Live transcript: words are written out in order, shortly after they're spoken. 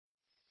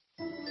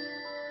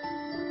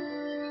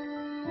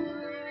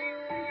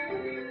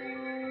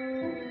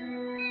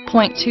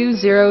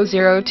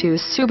2.2002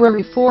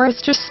 Subaru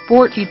Forester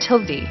Sport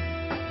Utility.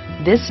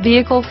 This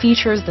vehicle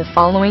features the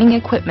following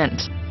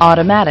equipment: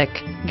 automatic,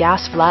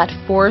 gas flat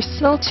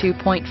 4-cylinder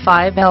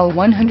 2.5L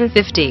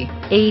 150,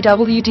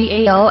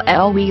 AWD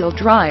all-wheel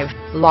drive,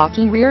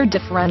 locking rear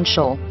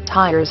differential,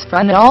 tires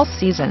front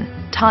all-season,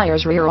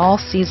 tires rear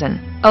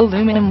all-season,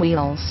 aluminum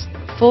wheels,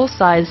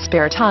 full-size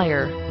spare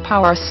tire,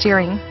 power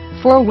steering,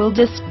 4-wheel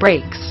disc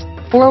brakes,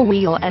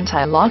 4-wheel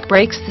anti-lock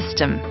brake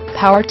system,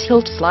 power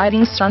tilt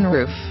sliding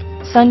sunroof,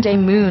 Sunday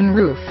moon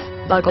roof,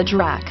 luggage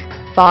rack,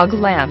 fog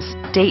lamps,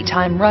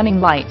 daytime running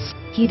lights,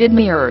 heated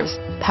mirrors,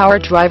 power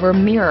driver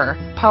mirror,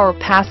 power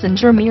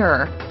passenger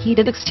mirror,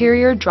 heated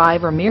exterior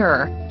driver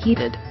mirror,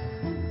 heated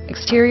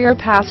exterior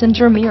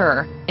passenger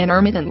mirror,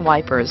 intermittent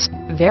wipers,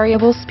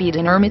 variable speed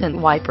intermittent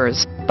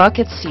wipers,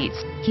 bucket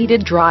seats,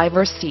 heated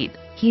driver seat,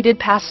 heated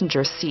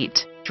passenger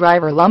seat,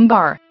 driver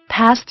lumbar,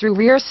 pass-through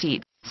rear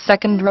seat,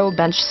 second row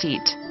bench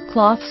seat,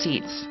 cloth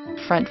seats,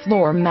 front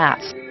floor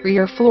mats,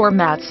 rear floor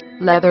mats,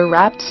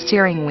 leather-wrapped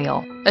steering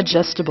wheel,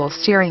 adjustable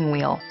steering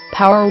wheel,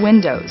 power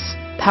windows,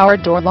 power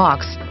door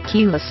locks,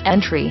 keyless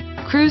entry,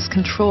 cruise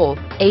control,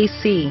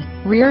 AC,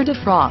 rear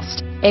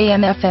defrost,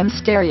 AM/FM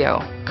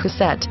stereo,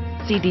 cassette,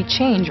 CD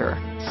changer,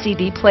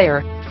 CD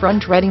player,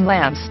 front reading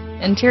lamps,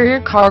 interior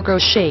cargo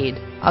shade,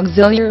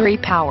 auxiliary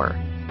power,